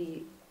pressures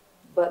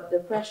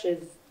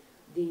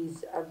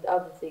these and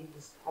other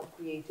things have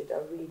created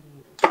are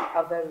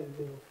very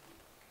real.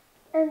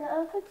 And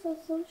the effects of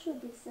social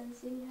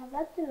distancing have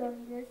led to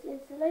loneliness,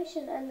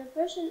 isolation, and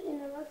depression in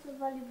the lives of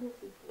valuable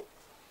people.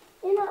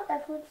 In our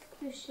efforts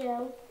to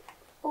shield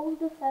all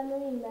the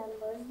family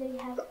members, they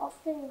have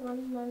often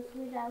gone months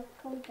without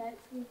contact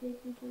with the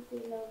people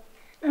they love.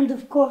 And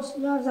of course,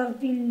 lives have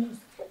been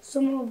lost.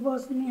 Some of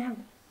us may have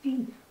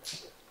been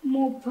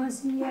more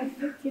personally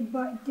affected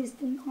by this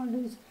than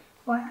others,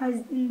 but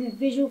as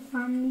individual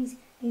families,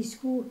 a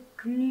school,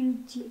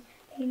 community,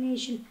 a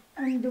nation,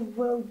 and the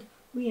world,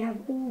 we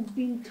have all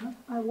been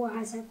touched by what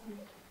has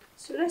happened.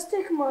 So let's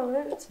take a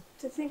moment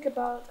to think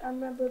about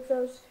and remember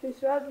those who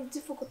throughout these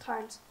difficult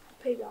times have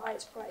paid the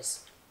highest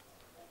price.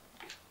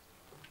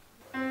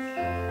 I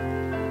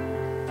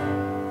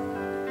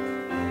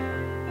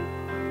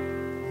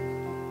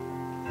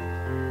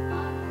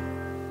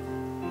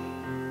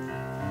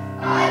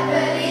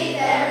believe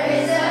there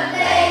is a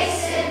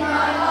place in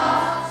my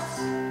heart.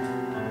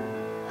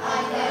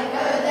 I can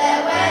go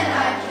there when I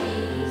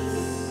please.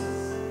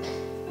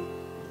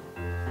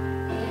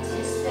 It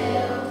is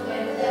filled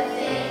with the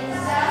things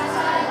that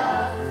I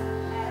love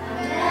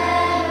and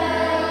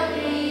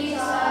memories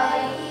I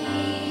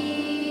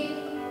keep.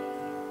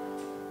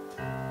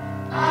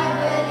 I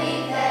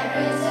believe there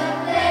is a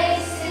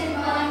place in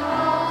my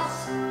heart,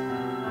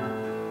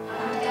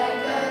 and I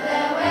go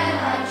there when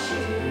I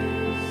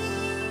choose.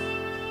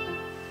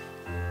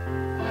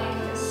 I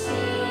can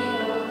see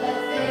all the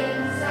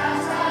things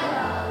that I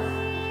love,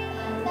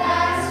 and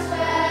that's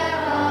where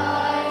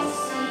I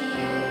see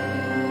you.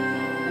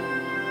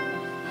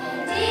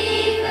 And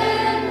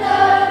even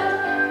though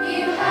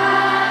you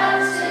had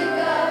to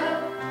go,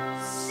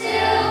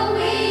 still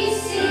we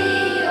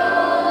see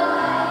your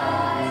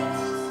light.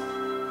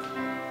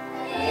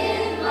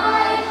 In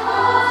my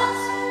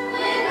heart,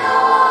 we're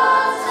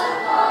not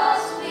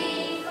apart, we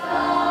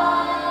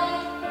fly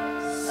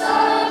so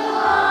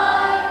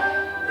high,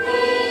 we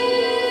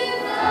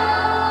fly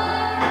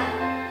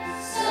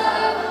so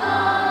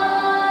high.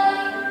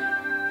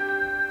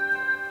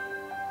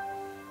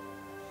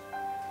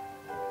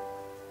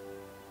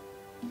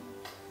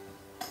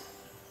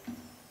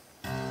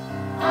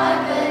 I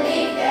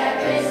believe there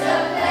is a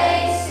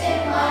place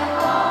in my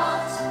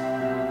heart.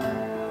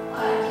 I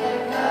can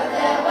go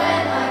there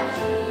when I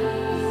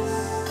please.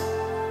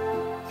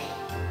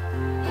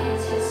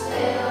 It is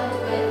filled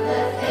with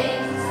the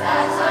things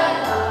that I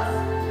love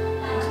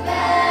and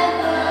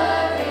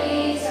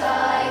memories I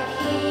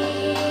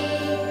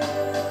keep.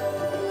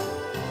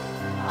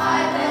 I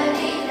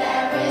believe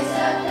there is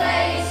a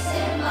place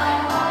in my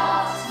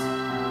heart,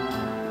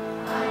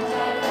 and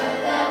I go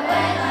there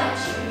when I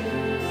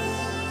choose.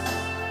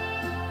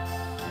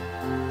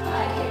 I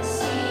can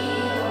see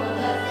all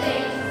the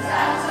things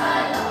that I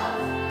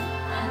love,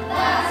 and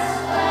that's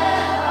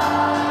where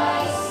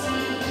I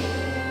see you.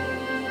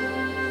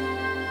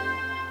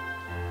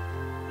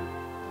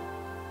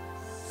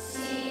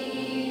 See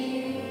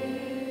you.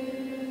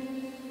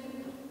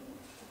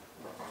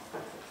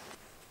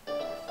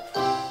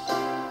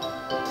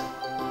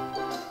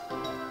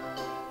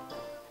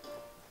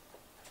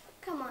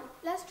 Come on,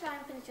 let's try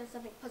and finish on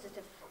something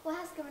positive. What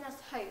has given us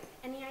hope?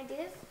 Any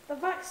ideas? The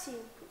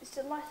vaccine is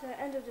the light at the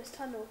end of this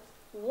tunnel.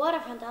 What a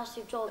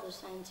fantastic job the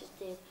scientists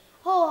did.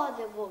 How hard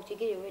they worked to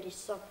get it ready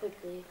so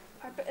quickly.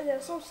 I bet there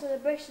was some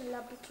celebration in the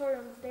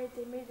laboratorium the day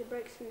they made the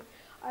breakthrough.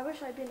 I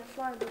wish I'd been a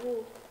fly on the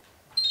wall.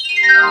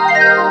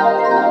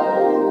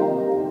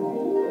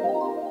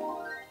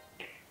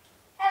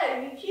 Hello,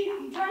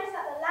 YouTube. You joined us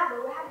at the lab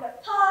where we're having a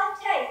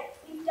party.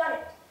 We've done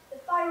it. The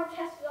final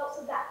test results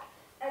are back.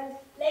 And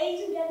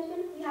ladies and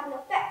gentlemen, we have an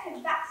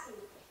effective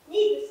vaccine.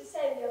 Needless to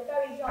say, we are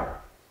very jolly.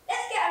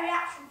 Let's get a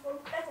reaction from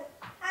Professor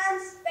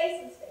Hans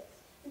Space,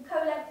 who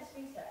co-led this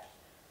research.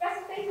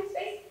 Professor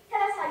Space,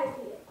 tell us how you're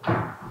feeling.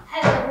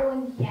 Hello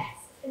everyone, yes,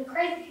 it's been a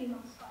crazy few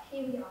months, but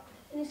here we are,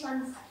 the finish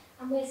line is set,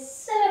 and we're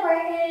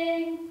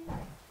celebrating!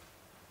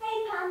 Hey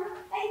Pam, come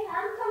say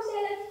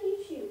hello to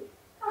YouTube.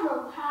 Come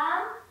on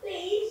Pam,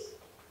 please.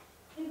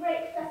 We've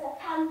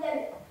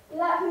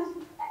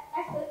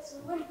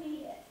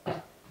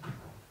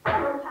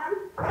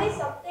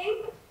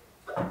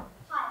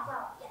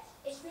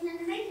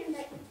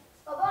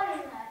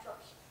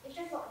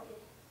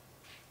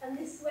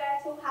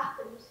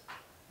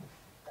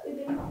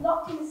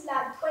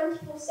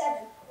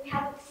 24/7. We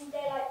haven't seen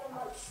daylight for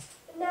months.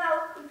 But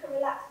now we can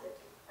relax a little.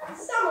 And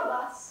some of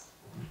us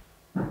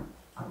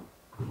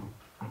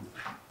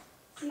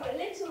seem a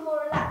little more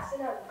relaxed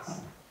than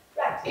others.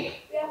 Right,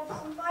 we have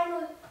some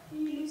final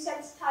loose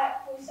ends to tie up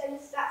before we send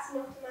the stats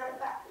and off to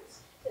manufacturers.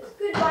 So it's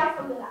goodbye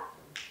from the lab.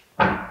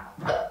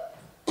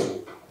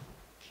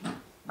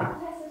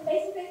 Professor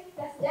face-to-face,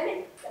 Professor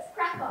Deming, let's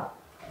crack on.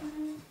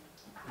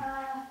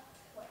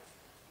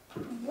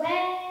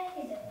 Where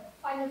is it? The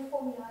final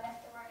formula I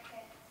left it right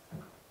here.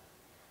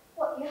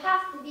 What, you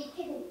have to be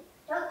kidding me.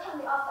 Don't tell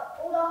me after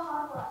all our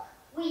hard work,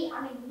 you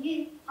have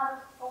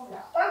the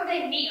formula. Don't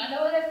blame me, I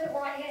know I left it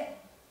right here.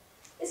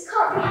 This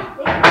can't be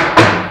happening.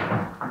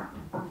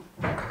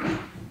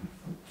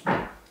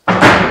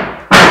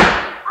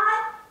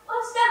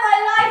 I've spent my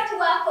life to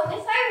work on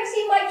this. I haven't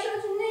seen my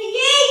children in a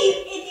year, you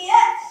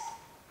idiots!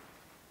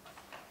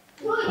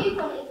 You're you,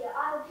 an idiot. I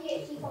have a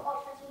PhD from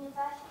Oxford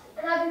University.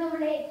 And I've been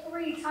nominated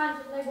 3 times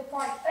with Nobel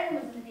Prize. If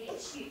anyone's an idiot,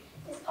 it's you.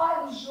 This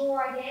pie was your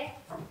idea.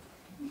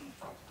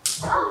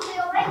 Oh, so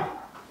you're right.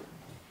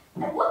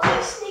 And what are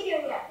you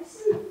sniggering at?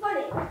 This isn't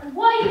funny. And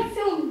why are you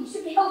filming? You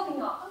should be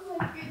helping us. Oh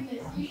my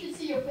goodness, you should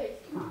see your face.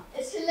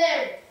 It's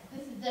hilarious.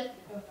 This is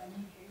definitely going on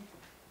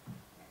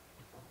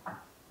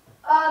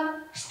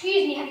YouTube.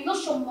 Excuse me, have you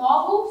lost your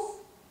marbles?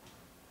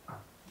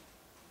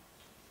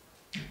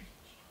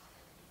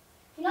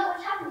 You know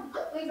what's happening?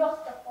 We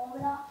lost the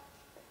formula.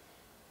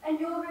 And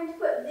you're going to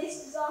put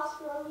this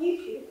disaster on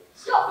YouTube?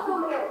 Stop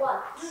filming at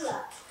once.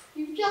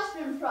 You've just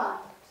been primed.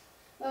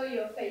 Oh,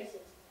 your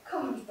faces.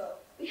 Come on, you both.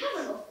 We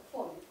haven't lost the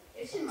formula.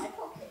 It's in my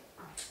pocket.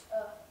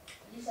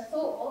 At least I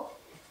thought.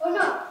 Oh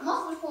no,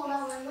 must have fallen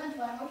out when we went to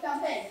buy more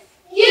champagne.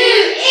 You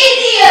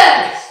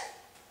idiot!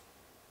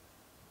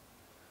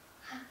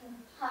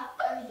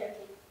 Only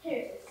joking.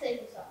 Seriously,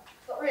 save yourself.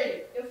 But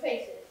really, your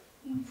faces.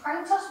 You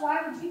pranked us?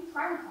 Why would you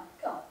prank us?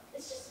 Come on,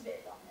 it's just a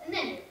bit fun. And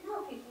then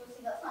more people will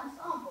see that science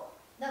sample.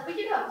 That we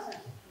could have a sense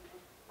of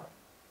humor.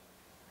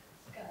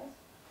 Guys,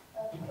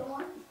 come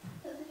on.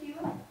 Sense of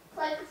humor.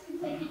 Scientists can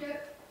take a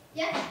joke.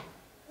 Yes?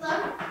 No?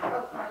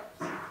 Okay.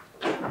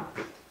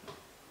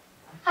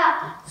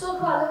 Ha! Talk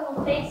about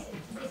little faces.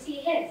 Did you see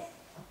his?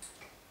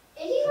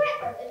 Is he correct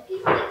though? If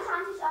people think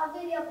scientists are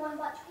really a one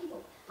bunch of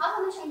people, how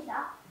can we change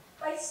that?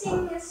 By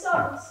singing a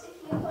song and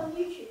sticking it on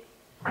YouTube.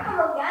 Come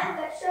on, gang,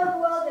 let's show the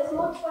world there's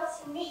more to us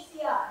than meets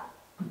the eye.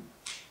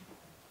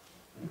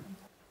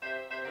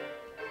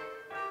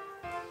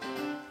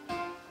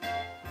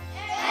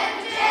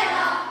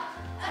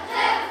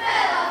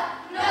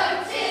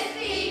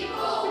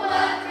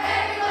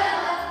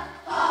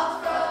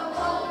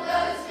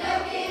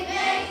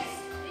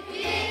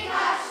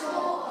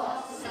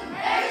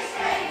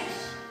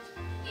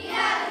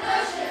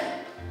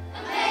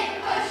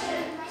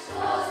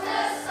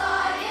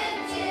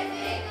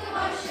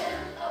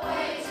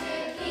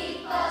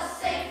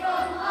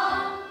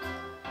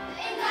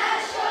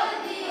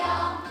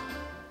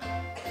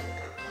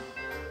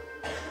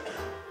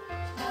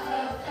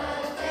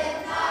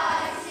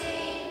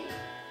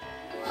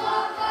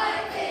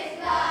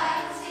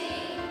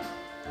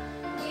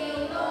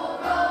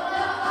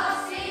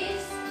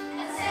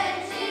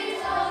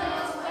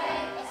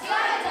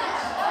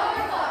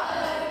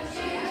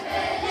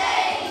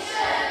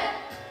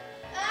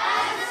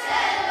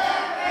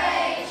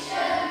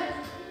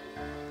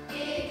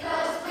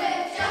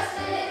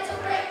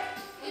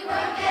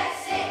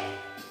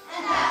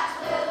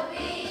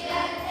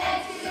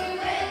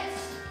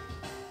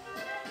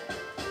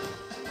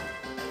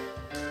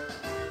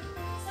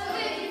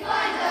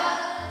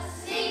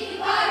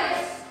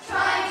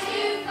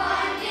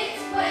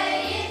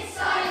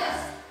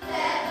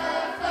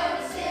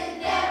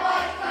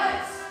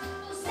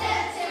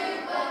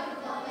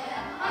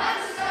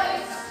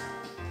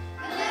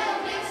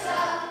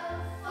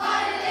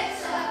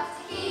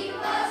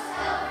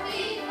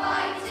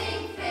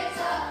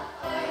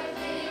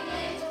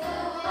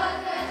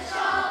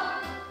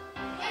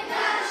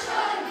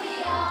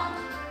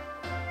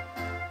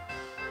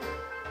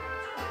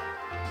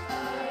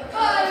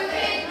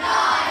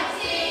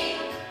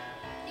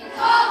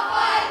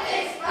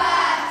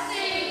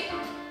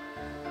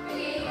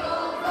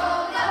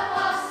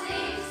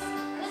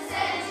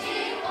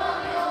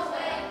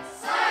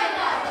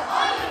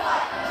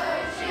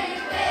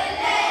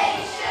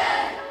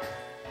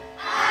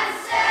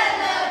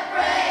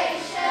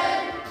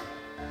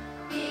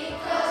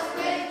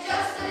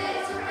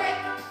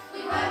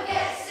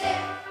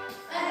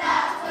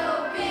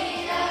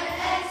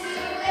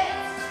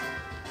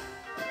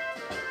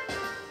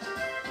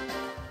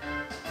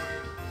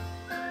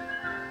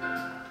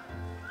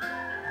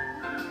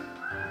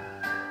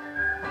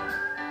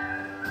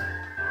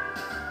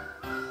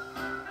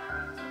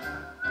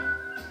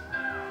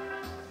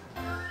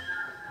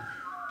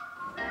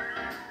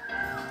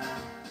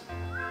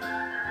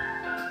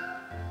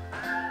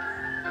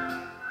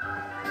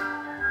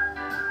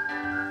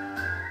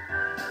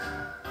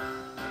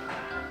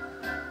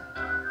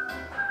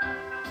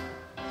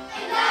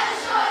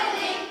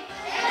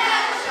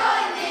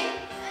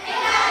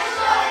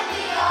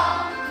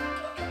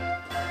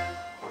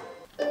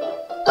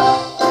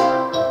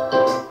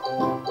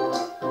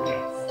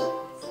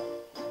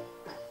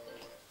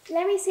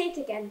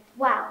 again.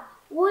 Wow,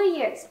 what a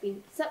year it's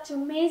been. Such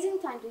amazing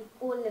times we've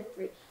all lived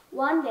through.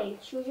 One day,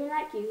 children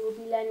like you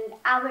will be learning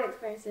our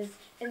experiences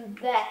in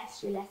their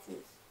history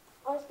lessons.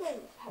 I suppose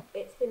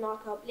it's been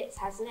like our blitz,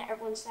 hasn't it?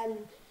 Everyone's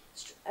standing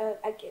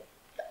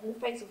in the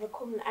face of a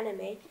common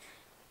enemy.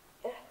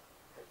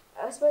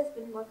 I suppose it's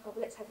been like our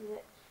blitz, hasn't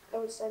it?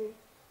 Everyone's standing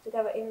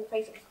together in the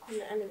face of a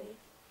common enemy.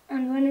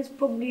 And when it's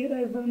probably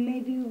over,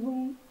 maybe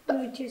we'll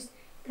notice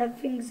that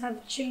things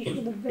have changed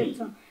for the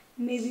better.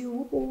 Maybe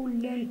we'll all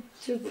learn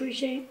to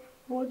appreciate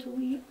what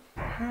we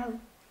have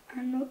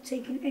and not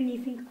taking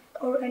anything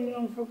or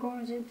anyone for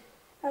granted.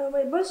 And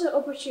when most of the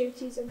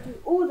opportunities and do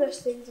all those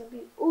things and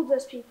be all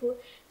those people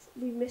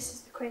we miss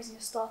since the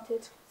craziness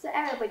started. So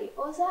everybody,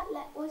 all that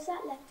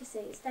left to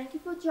say is thank you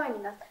for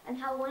joining us and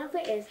how wonderful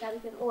it is that we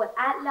can all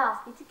at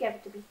last be together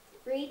to be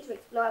free to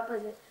explore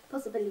our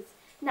possibilities.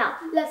 Now,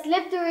 let's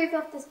lift the roof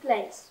of this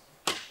place.